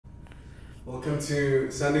Welcome to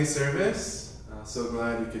Sunday service. So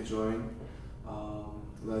glad you could join.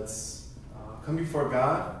 Let's come before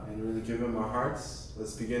God and really give Him our hearts.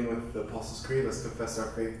 Let's begin with the Apostles' Creed. Let's confess our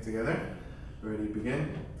faith together. Ready to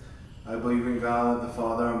begin? I believe in God, the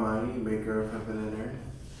Father Almighty, maker of heaven and earth,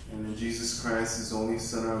 and in Jesus Christ, His only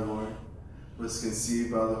Son, our Lord, who was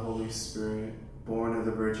conceived by the Holy Spirit, born of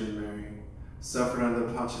the Virgin Mary, suffered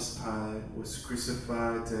under Pontius Pilate, was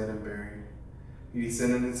crucified, dead, and buried. He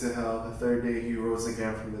descended into hell. The third day He rose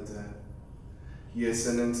again from the dead. He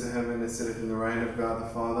ascended into heaven and sitteth in the right of God the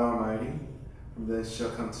Father Almighty. From thence shall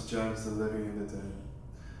come to judge the living and the dead.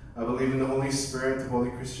 I believe in the Holy Spirit, the Holy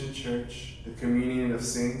Christian Church, the communion of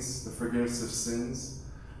saints, the forgiveness of sins,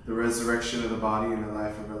 the resurrection of the body, and the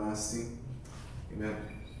life everlasting. Amen.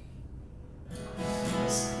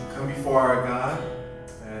 Let's come before our God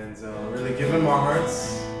and really give Him our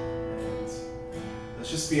hearts. And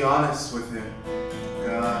let's just be honest with Him.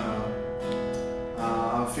 God,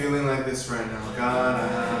 I'm feeling like this right now. God, I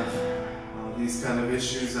have these kind of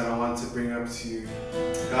issues that I want to bring up to you.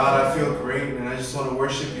 God, I feel great and I just want to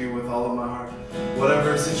worship you with all of my heart.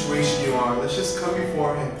 Whatever situation you are, let's just come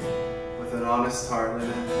before Him with an honest heart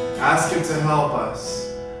and ask Him to help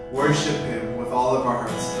us worship Him with all of our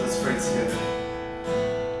hearts. Let's pray together.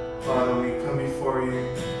 Father, we come before you.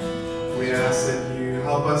 We ask that you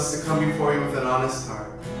help us to come before you with an honest heart.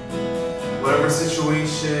 Whatever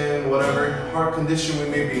situation, whatever heart condition we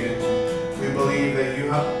may be in, we believe that you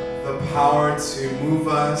have the power to move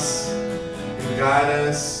us and guide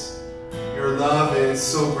us. Your love is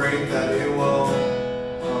so great that it will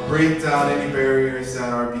break down any barriers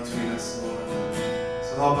that are between us, Lord.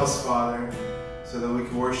 So help us, Father, so that we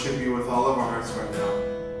can worship you with all of our hearts right now.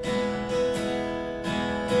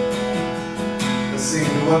 Let's sing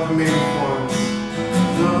the weapon may be formed.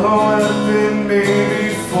 The weapon may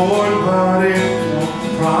be formed, but it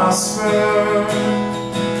won't prosper.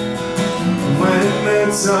 When the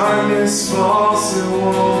darkness falls, it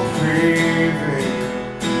won't prevail.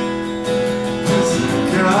 'Cause the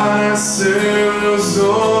God I serve knows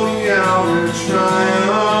only our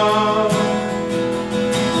triumph.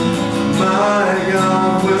 My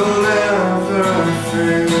God will never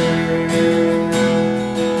fail.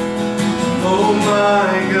 Oh,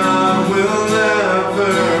 my God will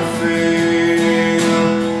never fail.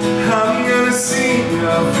 I'm gonna sing a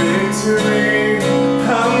victory.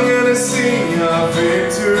 I'm gonna sing a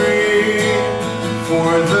victory.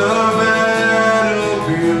 For the battle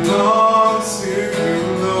belongs to you,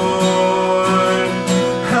 Lord.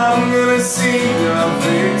 I'm gonna sing a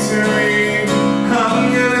victory. I'm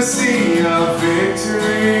gonna sing a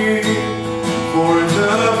victory. For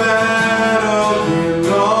the battle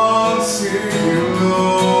belongs to you,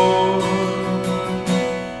 Lord.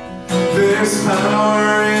 There's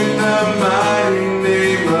power in the mighty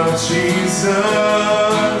name of Jesus.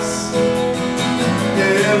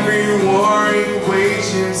 Every warring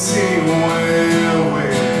wages He will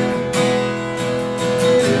win.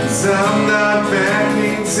 'Cause I'm not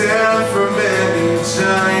backing down from any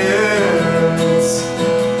giants.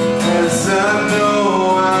 'Cause I know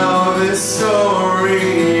how this story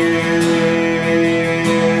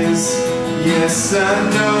is. Yes, I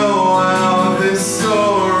know how this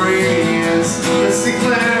story is. Let's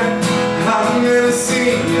declare, I'm gonna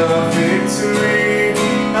sing a victory.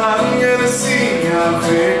 I'm gonna sing a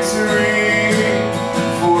victory.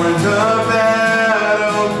 For the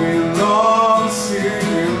battle belongs to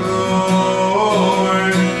you,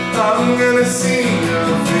 Lord. I'm gonna sing a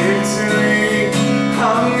victory.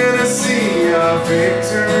 I'm gonna sing a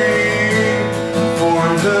victory. For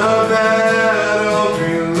the battle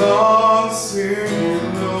belongs to you,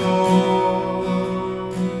 Lord.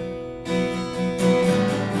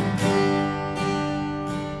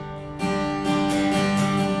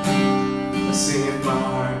 I sing if my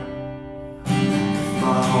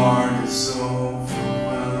heart is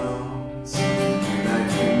overwhelmed and I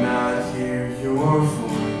cannot hear your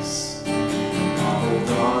voice. I'll hold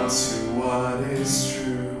on to what is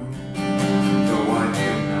true, though I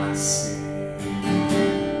cannot see.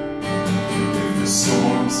 If the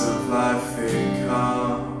storms of life they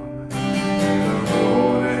come and the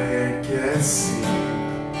road ahead gets steep,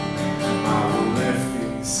 I will lift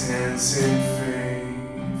these hands in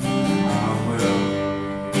faith. I will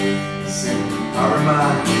sing. I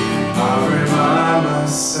remind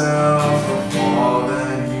myself of all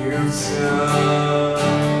that you've done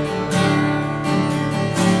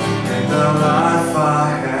and the life I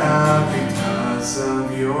have because of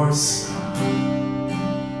your Son.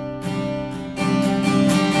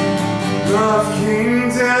 Love came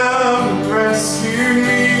down and rescued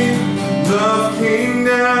me. Love came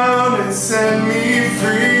down and set me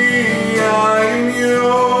free.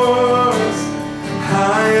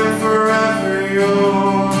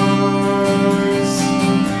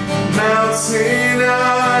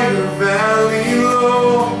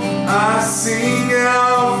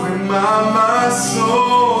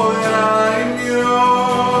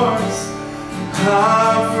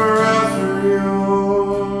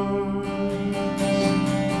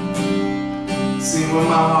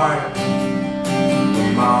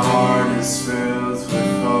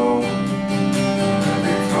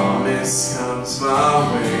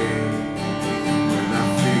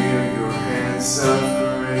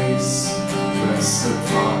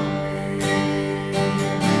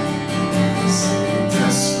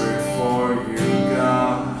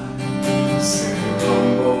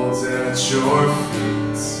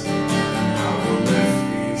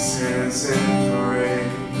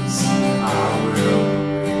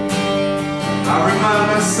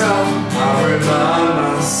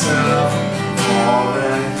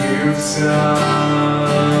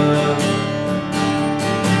 done,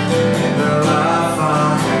 and the life I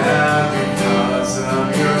have because of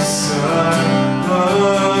your Son.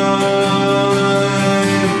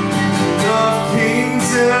 Love came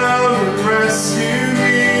down and rescued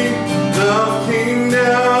me. Love came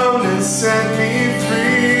down and set me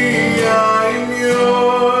free. I am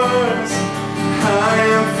yours. I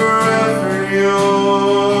am forever yours.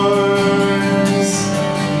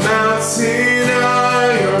 Mountain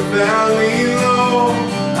high or valley low,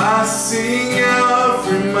 I sing out,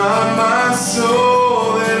 remind my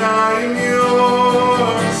soul that I am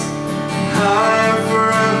yours. I am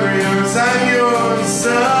forever yours. I'm yours. I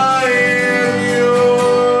am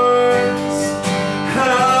yours.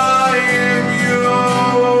 I am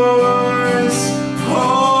yours.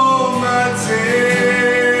 All my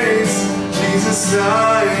days, Jesus,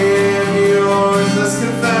 I am yours. Let's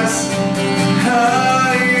confess. I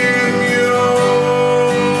am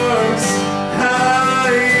yours. I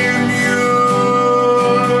am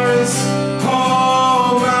yours.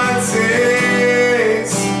 All my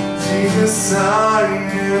days, Jesus, I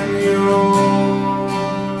am yours.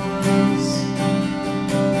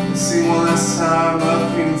 Let's sing one last time. Love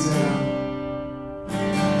came down.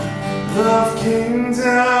 Love came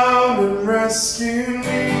down and rescued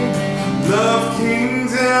me. Love came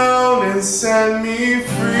down and set me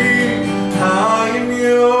free. I am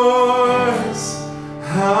yours.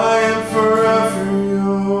 I am forever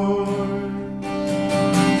yours.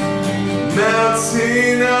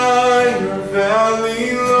 Mountain high or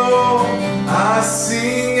valley low, I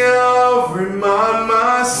sing out, remind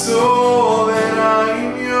my soul that I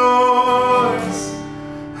am yours.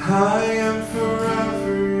 I am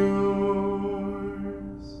forever yours.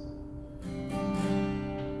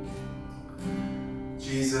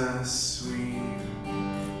 Jesus, we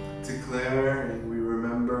declare and we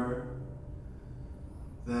remember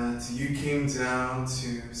that you came down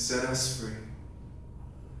to set us free.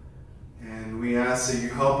 And we ask that you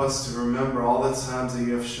help us to remember all the times that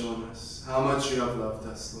you have shown us how much you have loved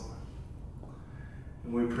us, Lord.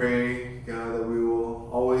 And we pray, God, that we will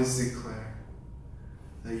always declare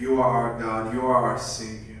that you are our God, you are our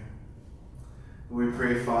Savior. And we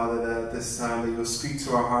pray, Father, that at this time that you'll speak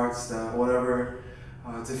to our hearts, that whatever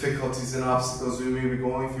difficulties and obstacles we may be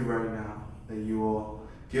going through right now, that you will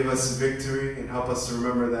give us victory and help us to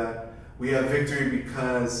remember that we have victory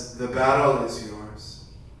because the battle is yours.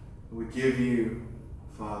 We give you,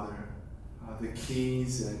 Father, the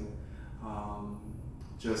keys and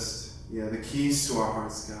the keys to our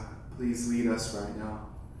hearts, God. Please lead us right now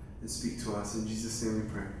and speak to us. In Jesus' name we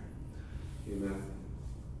pray.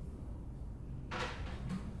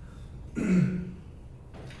 Amen.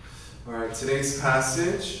 All right, today's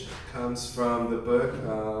passage comes from the book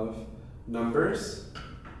of Numbers.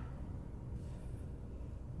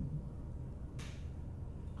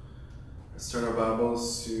 Let's turn our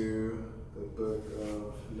Bibles to the book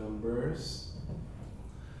of Numbers,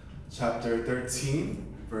 chapter 13,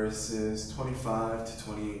 verses 25 to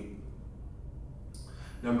 28.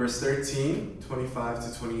 Numbers 13, 25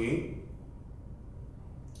 to 28.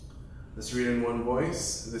 Let's read in one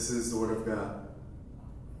voice. This is the Word of God.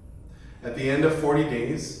 At the end of 40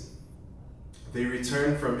 days, they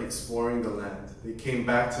returned from exploring the land. They came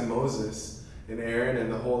back to Moses and Aaron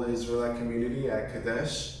and the whole Israelite community at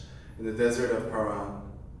Kadesh in the desert of Paran.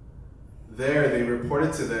 There they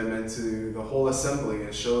reported to them and to the whole assembly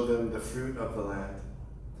and showed them the fruit of the land.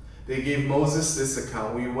 They gave Moses this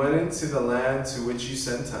account: "We went into the land to which you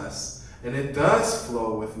sent us, and it does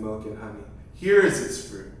flow with milk and honey. Here is its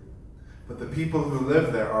fruit. But the people who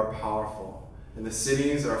live there are powerful, and the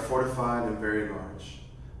cities are fortified and very large.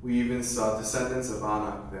 We even saw descendants of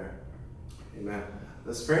Anak there." Amen.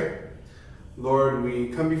 Let's pray. Lord, we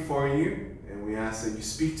come before you, and we ask that you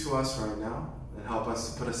speak to us right now and help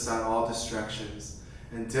us to put aside all distractions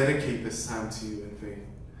and dedicate this time to you in faith.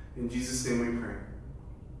 In Jesus' name we pray.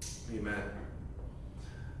 Amen.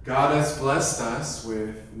 God has blessed us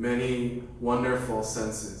with many wonderful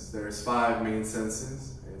senses. There's 5 main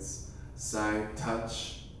senses. It's sight,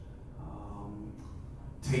 touch,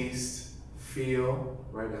 taste, feel,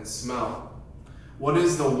 right, and smell. What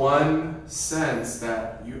is the one sense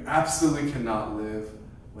that you absolutely cannot live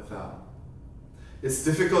without? It's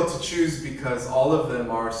difficult to choose because all of them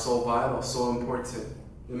are so vital, so important.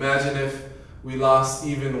 Imagine if we lost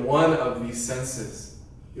even one of these senses.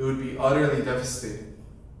 It would be utterly devastating.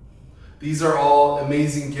 These are all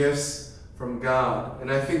amazing gifts from God. And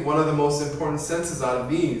I think one of the most important senses out of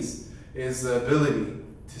these is the ability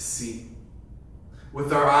to see.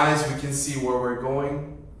 With our eyes, we can see where we're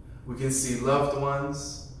going. We can see loved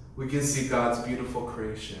ones. We can see God's beautiful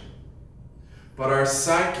creation. But our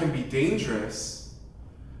sight can be dangerous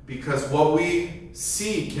because what we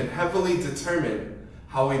see can heavily determine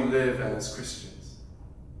how we live as Christians.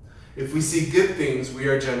 If we see good things, we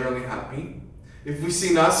are generally happy. If we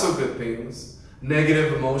see not so good things,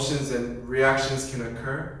 negative emotions and reactions can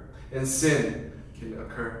occur, and sin can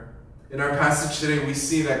occur. In our passage today, we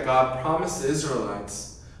see that God promised the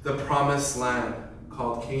Israelites the promised land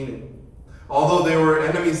called Canaan. Although they were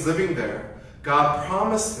enemies living there, God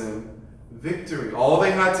promised them victory. All they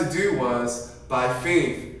had to do was, by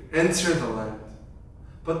faith, enter the land.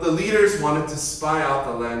 But the leaders wanted to spy out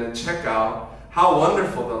the land and check out how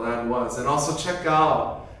wonderful the land was, and also check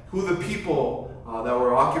out who the people that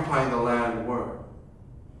were occupying the land were,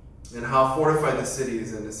 and how fortified the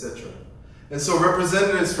cities, and etc. And so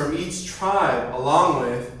representatives from each tribe, along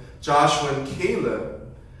with Joshua and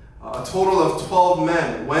Caleb, a total of 12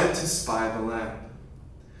 men, went to spy the land.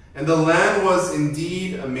 And the land was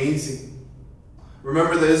indeed amazing.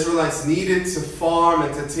 Remember, the Israelites needed to farm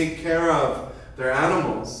and to take care of their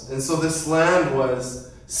animals. And so this land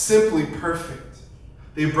was simply perfect.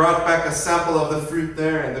 They brought back a sample of the fruit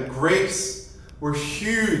there, and the grapes were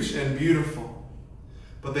huge and beautiful.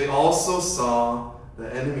 But they also saw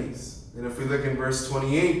the enemies. And if we look in verse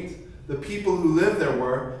 28, the people who lived there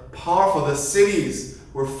were powerful. The cities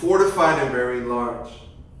were fortified and very large.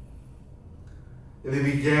 And they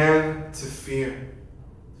began to fear.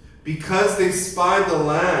 Because they spied the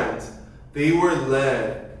land, they were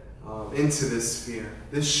led into this fear.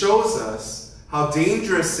 This shows us how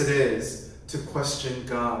dangerous it is to question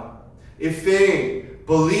God. If they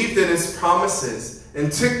believed in His promises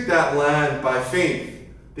and took that land by faith,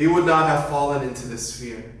 they would not have fallen into this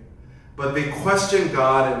fear. But they questioned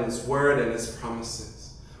God and His word and His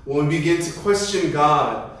promises. When we begin to question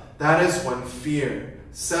God, that is when fear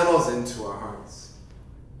settles into our hearts.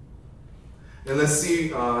 And let's see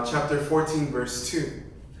chapter 14, verse 2.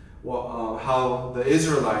 How the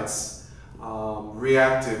Israelites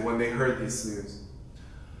reacted when they heard this news.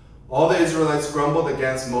 All the Israelites grumbled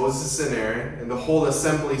against Moses and Aaron, and the whole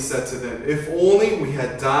assembly said to them, "If only we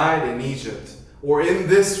had died in Egypt, or in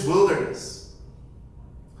this wilderness."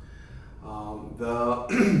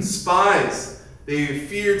 The spies, they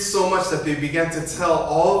feared so much that they began to tell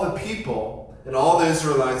all the people and all the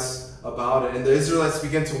Israelites about it. And the Israelites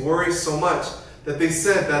began to worry so much that they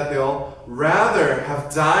said that they'll rather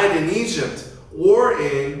have died in Egypt or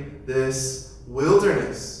in this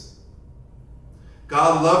wilderness.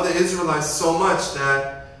 God loved the Israelites so much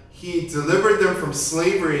that He delivered them from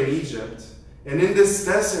slavery in Egypt. And in this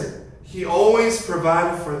desert, He always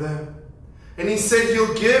provided for them. And He said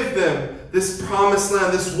He'll give them this promised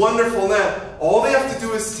land, this wonderful land. All they have to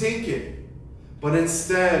do is take it. But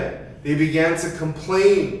instead, they began to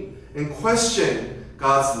complain and question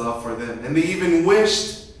God's love for them. And they even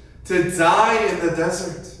wished to die in the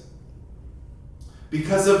desert.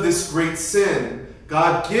 Because of this great sin,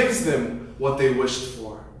 God gives them what they wished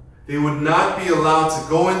for. They would not be allowed to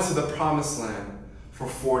go into the promised land for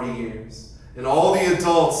 40 years. And all the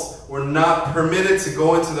adults were not permitted to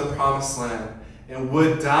go into the promised land and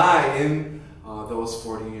would die in those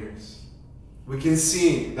 40 years. We can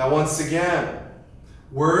see that once again,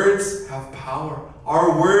 words have power.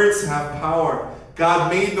 Our words have power.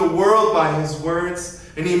 God made the world by His words,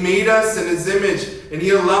 and He made us in His image, and He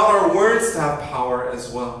allowed our words to have power as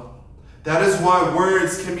well. That is why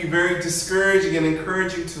words can be very discouraging and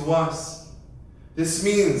encouraging to us. This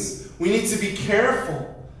means we need to be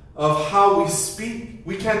careful of how we speak.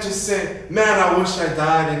 We can't just say, "Man, I wish I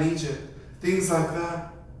died in Egypt." Things like that.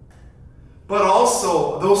 But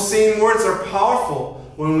also, those same words are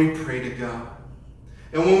powerful when we pray to God.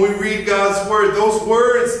 And when we read God's word, those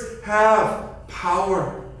words have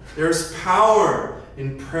power. There's power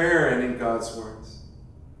in prayer and in God's words.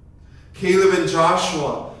 Caleb and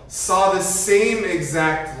Joshua saw the same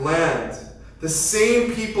exact land, the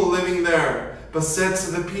same people living there, but said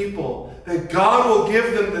to the people that God will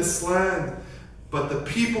give them this land. But the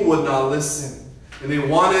people would not listen, and they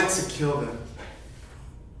wanted to kill them.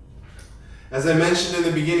 As I mentioned in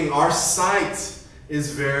the beginning, our sight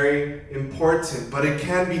is very important, but it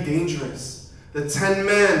can be dangerous. The 10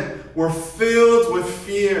 men were filled with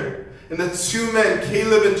fear, and the 2 men,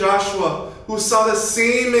 Caleb and Joshua, who saw the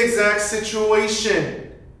same exact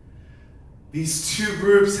situation, these 2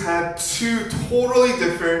 groups had 2 totally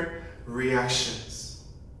different reactions.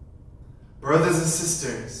 Brothers and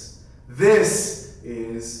sisters, this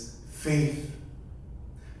is faith.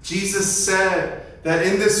 Jesus said that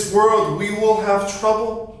in this world we will have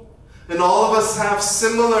trouble. And all of us have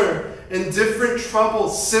similar and different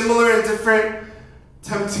troubles, similar and different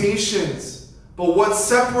temptations. But what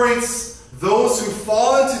separates those who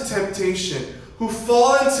fall into temptation, who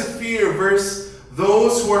fall into fear versus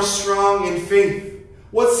those who are strong in faith.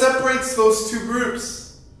 What separates those two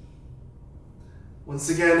groups? Once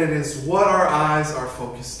again, it is what our eyes are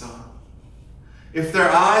focused on. If their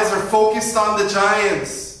eyes are focused on the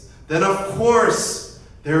giants, then of course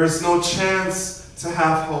there is no chance to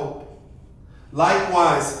have hope.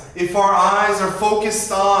 Likewise, if our eyes are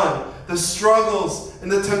focused on the struggles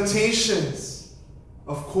and the temptations,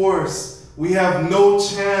 of course we have no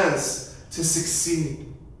chance to succeed.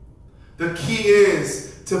 The key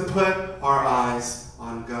is to put our eyes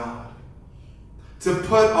on God, to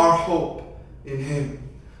put our hope in Him.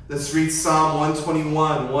 Let's read Psalm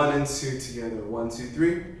 121, 1 and 2 together. 1, 2,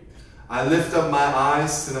 3. I lift up my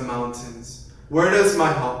eyes to the mountains. Where does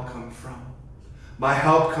my help come from? My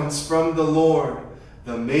help comes from the Lord,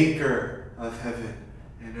 the maker of heaven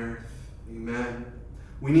and earth. Amen.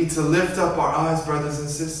 We need to lift up our eyes, brothers and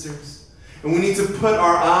sisters. And we need to put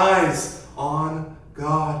our eyes on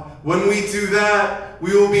God. When we do that,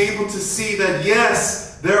 we will be able to see that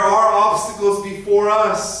yes, there are obstacles before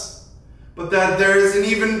us, but that there is an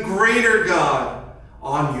even greater God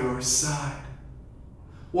on your side.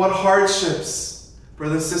 What hardships,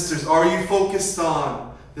 brothers and sisters, are you focused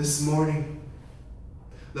on this morning?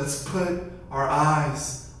 Let's put our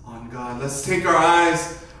eyes on God. Let's take our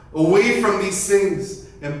eyes away from these things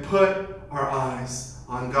and put our eyes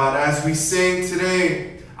on God. As we sing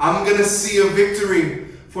today, I'm going to see a victory,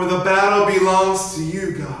 for the battle belongs to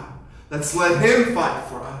you, God. Let's let Him fight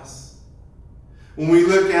for us. When we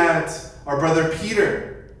look at our brother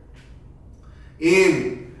Peter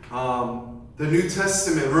in the New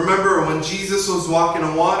Testament, remember when Jesus was walking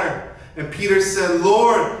on water and Peter said,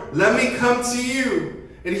 Lord, let me come to you.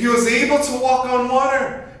 And he was able to walk on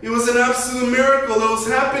water. It was an absolute miracle that was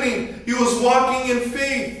happening. He was walking in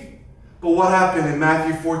faith. But what happened in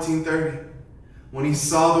Matthew 14:30? When he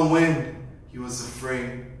saw the wind, he was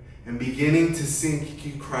afraid. And beginning to sink,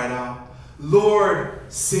 he cried out, Lord,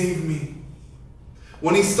 save me.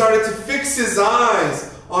 When he started to fix his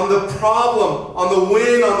eyes on the problem, on the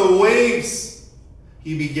wind, on the waves,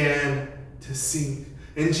 he began to sink.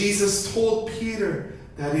 And Jesus told Peter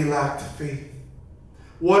that he lacked faith.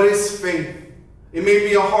 What is faith? It may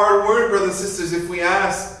be a hard word, brothers and sisters, if we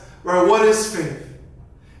ask, right, what is faith?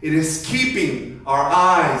 It is keeping our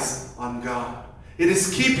eyes on God. It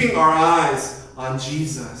is keeping our eyes on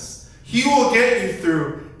Jesus. He will get you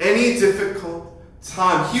through any difficult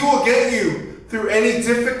time. He will get you through any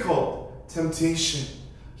difficult temptation.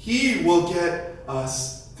 He will get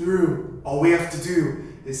us through. All we have to do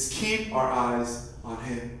is keep our eyes on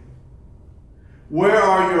Him. Where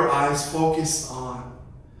are your eyes focused on?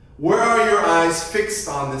 Where are your eyes fixed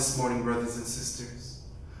on this morning, brothers and sisters?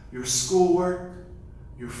 Your schoolwork,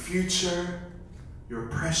 your future, your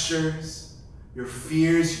pressures, your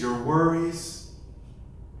fears, your worries,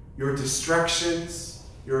 your distractions,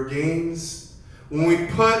 your games. When we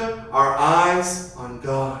put our eyes on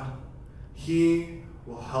God, He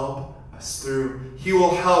will help us through. He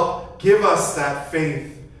will help give us that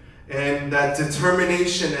faith and that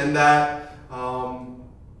determination and that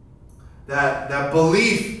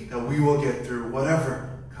belief that we will get through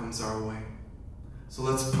whatever comes our way. So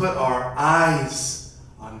let's put our eyes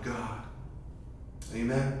on God.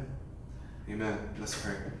 Amen. Amen. Let's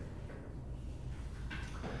pray.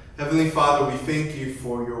 Heavenly Father, we thank you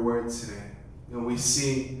for your word today. And we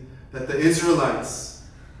see that the Israelites,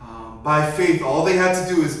 by faith, all they had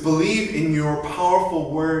to do is believe in your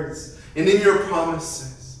powerful words and in your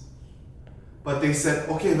promises. But they said,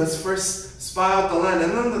 okay, let's first spy out the land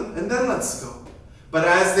and then let's go. But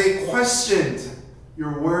as they questioned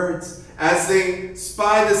your words, as they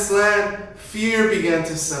spied this land, fear began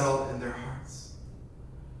to settle in their hearts.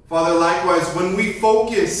 Father, likewise, when we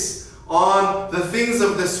focus on the things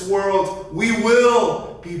of this world, we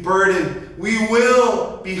will be burdened. We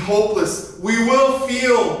will be hopeless. We will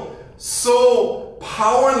feel so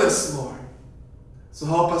powerless, Lord. So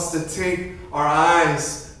help us to take our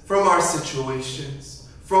eyes from our situations,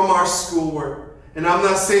 from our schoolwork. And I'm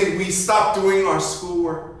not saying we stop doing our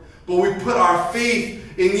schoolwork, but we put our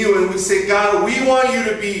faith in you and we say, God, we want you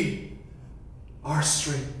to be our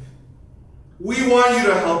strength. We want you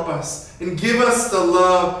to help us and give us the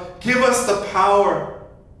love, give us the power,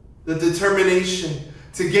 the determination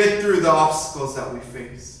to get through the obstacles that we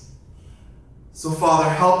face. So, Father,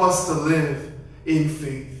 help us to live in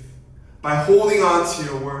faith by holding on to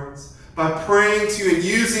your words, by praying to you and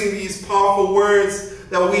using these powerful words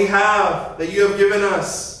that we have, that you have given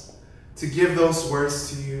us, to give those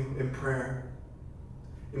words to you in prayer.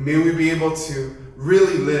 And may we be able to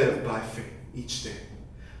really live by faith each day.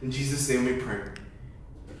 In Jesus' name we pray.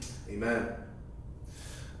 Amen.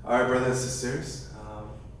 All right, brothers and sisters,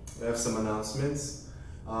 we have some announcements.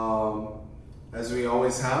 As we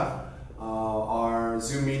always have, our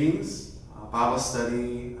Zoom meetings, Bible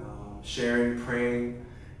study, sharing, praying,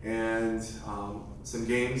 and some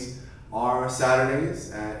games are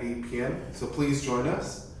Saturdays at 8 p.m. So please join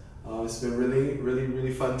us. It's been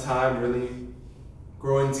really fun time, really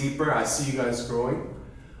growing deeper. I see you guys growing.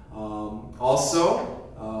 Also,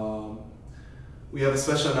 we have a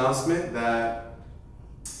special announcement that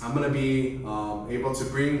I'm going to be able to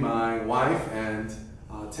bring my wife and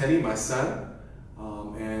Teddy, my son,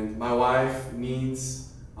 and my wife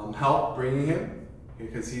needs help bringing him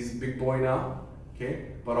because he's a big boy now. Okay,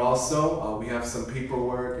 but also we have some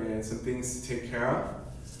paperwork and some things to take care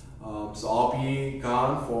of. So I'll be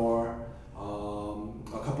gone for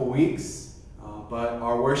a couple weeks, but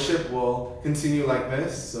our worship will continue like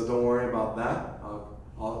this, so don't worry about that.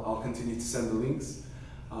 I'll continue to send the links.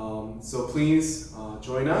 So please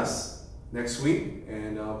join us next week,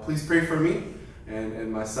 and please pray for me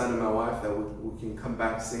and my son and my wife that we can come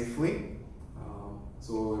back safely.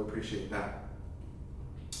 So we'll appreciate that.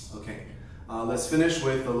 Okay, let's finish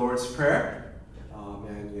with the Lord's Prayer,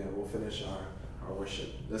 and yeah, we'll finish our worship.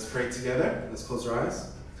 Let's pray together. Let's close our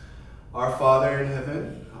eyes. Our Father in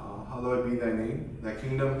heaven, hallowed be thy name. Thy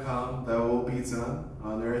kingdom come, thy will be done,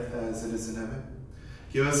 on earth as it is in heaven.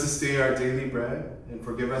 Give us this day our daily bread, and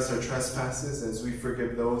forgive us our trespasses as we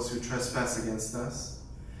forgive those who trespass against us.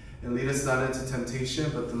 And lead us not into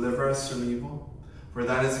temptation, but deliver us from evil. For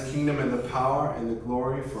thine is the kingdom and the power and the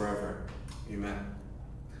glory forever. Amen.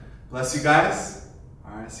 Bless you guys.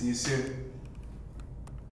 All right, see you soon.